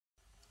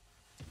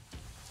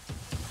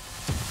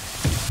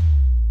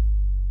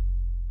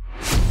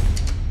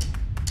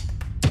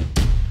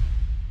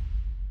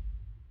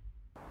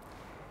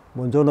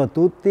Buongiorno a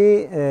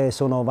tutti,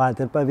 sono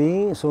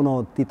Pavin,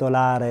 sono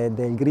titolare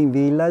del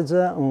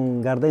GreenVillage,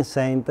 un garden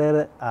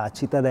center a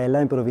Cittadella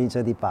in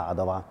provincia di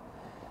Padova.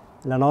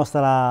 La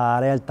nostra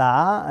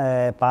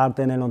realtà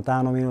parte nel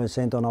lontano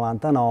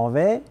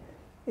 1999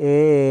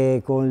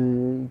 e con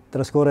il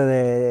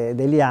trascorrere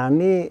degli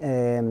anni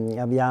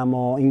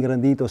abbiamo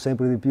ingrandito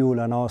sempre di più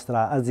la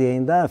nostra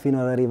azienda fino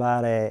ad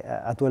arrivare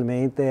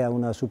attualmente a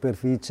una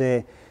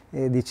superficie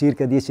di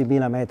circa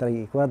 10.000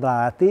 metri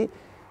quadrati.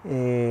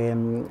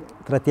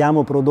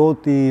 Trattiamo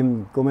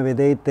prodotti, come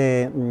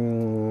vedete,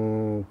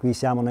 qui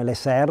siamo nelle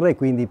serre,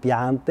 quindi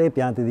piante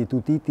di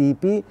tutti i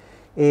tipi,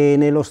 e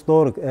nello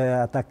store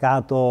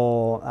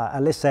attaccato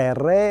alle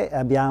serre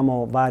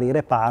abbiamo vari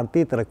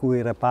reparti, tra cui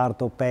il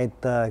reparto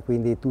pet,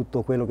 quindi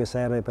tutto quello che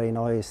serve per i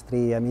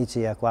nostri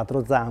amici a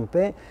quattro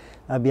zampe.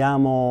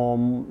 Abbiamo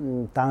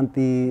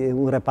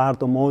un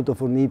reparto molto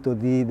fornito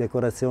di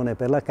decorazione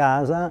per la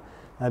casa.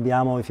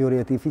 Abbiamo i fiori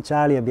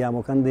artificiali,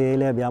 abbiamo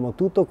candele, abbiamo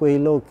tutto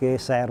quello che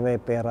serve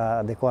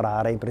per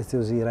decorare e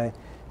impreziosire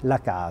la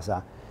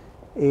casa.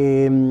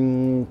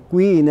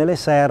 Qui nelle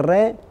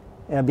serre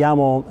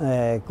abbiamo,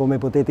 come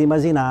potete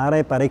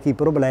immaginare, parecchi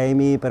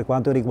problemi per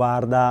quanto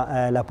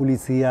riguarda la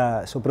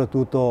pulizia,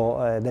 soprattutto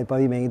del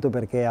pavimento,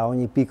 perché a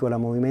ogni piccola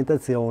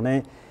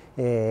movimentazione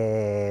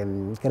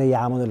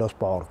creiamo dello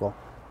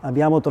sporco.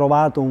 Abbiamo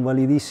trovato un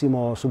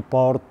validissimo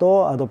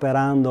supporto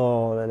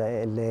adoperando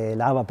le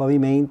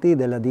lavapavimenti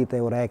della ditta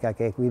Eureka,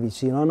 che è qui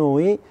vicino a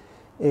noi,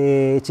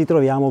 e ci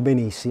troviamo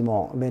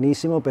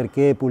benissimo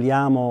perché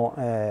puliamo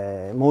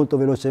molto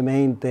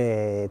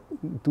velocemente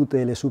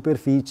tutte le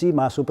superfici,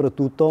 ma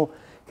soprattutto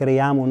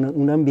creiamo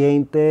un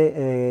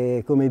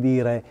ambiente come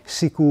dire,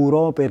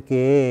 sicuro,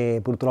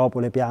 perché purtroppo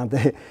le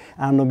piante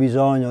hanno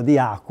bisogno di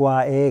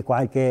acqua e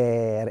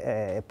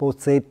qualche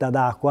pozzetta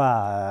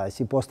d'acqua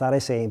ci può stare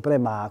sempre,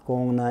 ma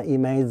con il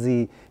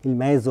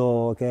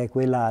mezzo che è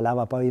quella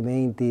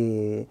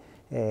lavapavimenti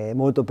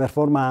molto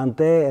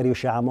performante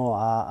riusciamo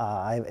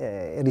a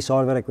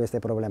risolvere queste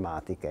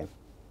problematiche.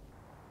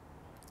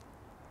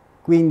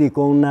 Quindi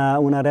con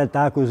una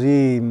realtà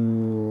così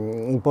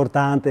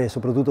importante,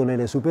 soprattutto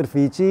nelle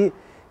superfici,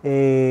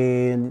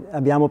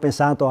 abbiamo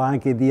pensato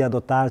anche di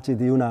adottarci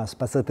di una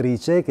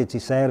spazzatrice che ci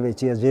serve e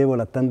ci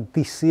agevola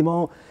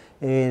tantissimo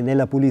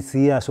nella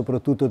pulizia,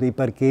 soprattutto dei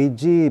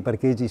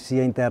parcheggi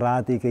sia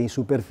interrati che in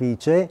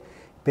superficie,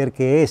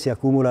 perché si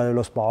accumula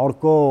dello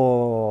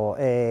sporco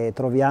e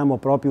troviamo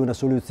proprio una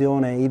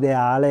soluzione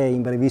ideale.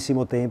 In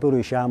brevissimo tempo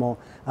riusciamo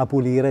a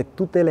pulire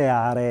tutte le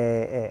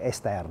aree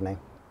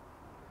esterne.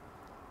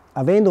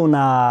 Avendo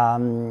una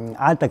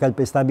alta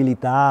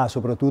calpestabilità,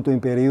 soprattutto in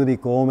periodi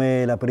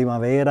come la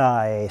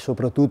primavera e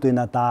soprattutto in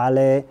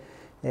Natale,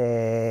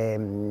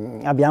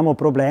 abbiamo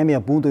problemi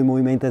appunto di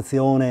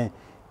movimentazione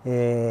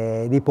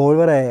di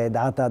polvere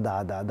data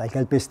dal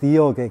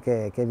calpestio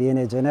che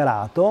viene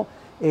generato,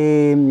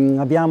 e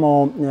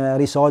abbiamo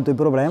risolto il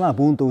problema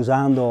appunto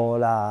usando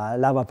la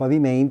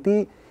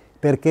lavapavimenti,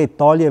 perché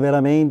toglie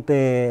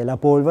veramente la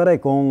polvere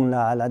con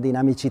la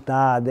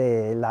dinamicità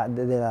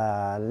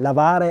della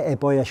lavare e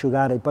poi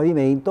asciugare il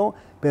pavimento,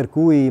 per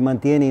cui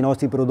mantiene i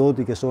nostri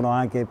prodotti, che sono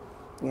anche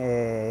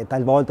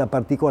talvolta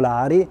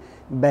particolari,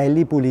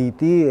 belli,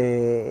 puliti,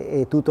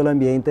 e tutto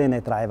l'ambiente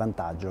ne trae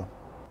vantaggio.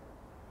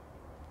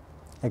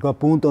 Ecco,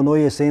 appunto,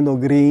 noi essendo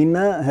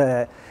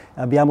green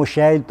abbiamo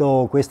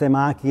scelto queste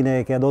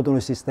macchine che adottano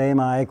il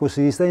sistema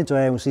ecosystem,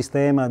 cioè un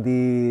sistema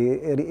di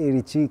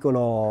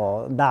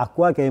riciclo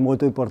d'acqua, che è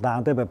molto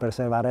importante per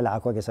preservare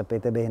l'acqua, che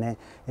sapete bene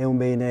è un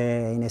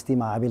bene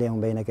inestimabile, è un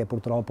bene che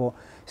purtroppo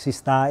si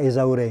sta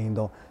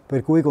esaurendo.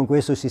 Per cui con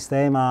questo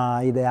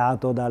sistema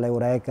ideato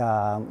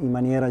dall'Eureka in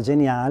maniera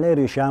geniale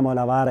riusciamo a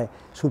lavare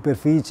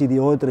superfici di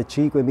oltre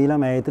 5.000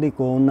 metri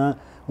con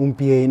un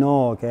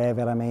pieno che è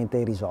veramente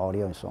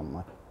irrisorio,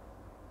 insomma.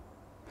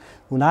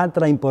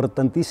 Un'altra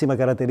importantissima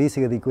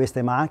caratteristica di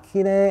queste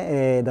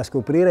macchine è da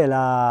scoprire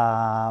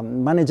la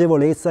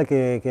maneggevolezza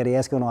che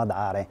riescono a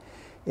dare,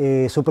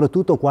 e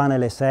soprattutto qua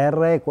nelle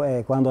serre,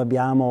 quando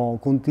abbiamo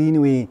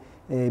continui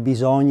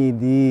bisogni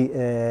di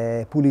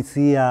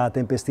pulizia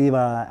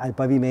tempestiva al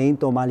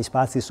pavimento, ma gli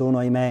spazi sono,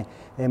 ahimè,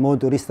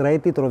 molto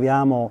ristretti.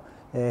 Troviamo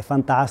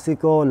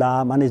fantastico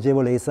la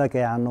maneggevolezza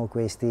che hanno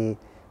questi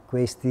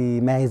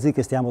mezzi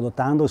che stiamo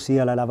adottando,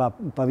 sia la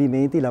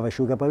lavapavimenti,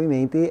 lavasciuga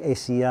pavimenti, e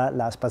sia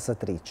la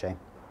spazzatrice.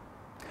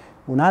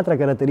 Un'altra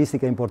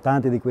caratteristica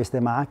importante di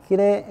queste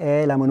macchine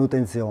è la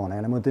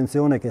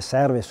manutenzione che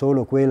serve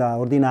solo quella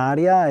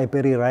ordinaria, e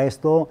per il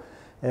resto,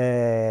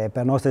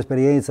 per nostra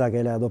esperienza,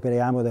 che la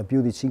adoperiamo da più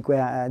di 5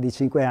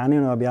 anni,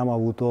 non abbiamo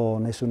avuto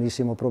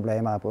nessunissimo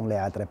problema con le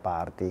altre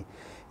parti.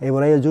 E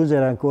vorrei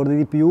aggiungere ancora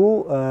di più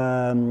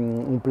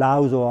un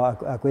plauso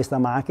a questa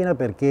macchina,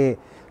 perché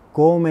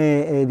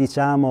come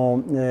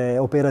diciamo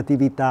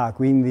operatività,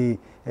 quindi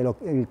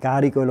il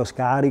carico e lo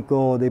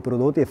scarico dei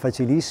prodotti è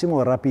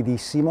facilissimo,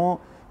 rapidissimo,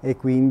 e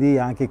quindi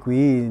anche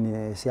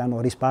qui si hanno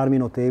risparmi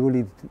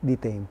notevoli di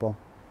tempo.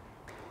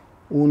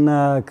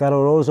 Un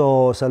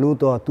caloroso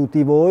saluto a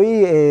tutti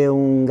voi e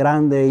un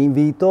grande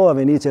invito a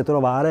venirci a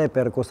trovare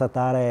per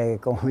constatare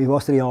con i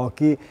vostri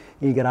occhi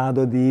il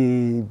grado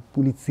di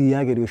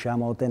pulizia che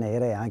riusciamo a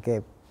ottenere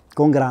anche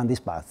con grandi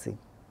spazi.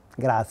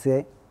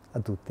 Grazie a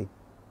tutti.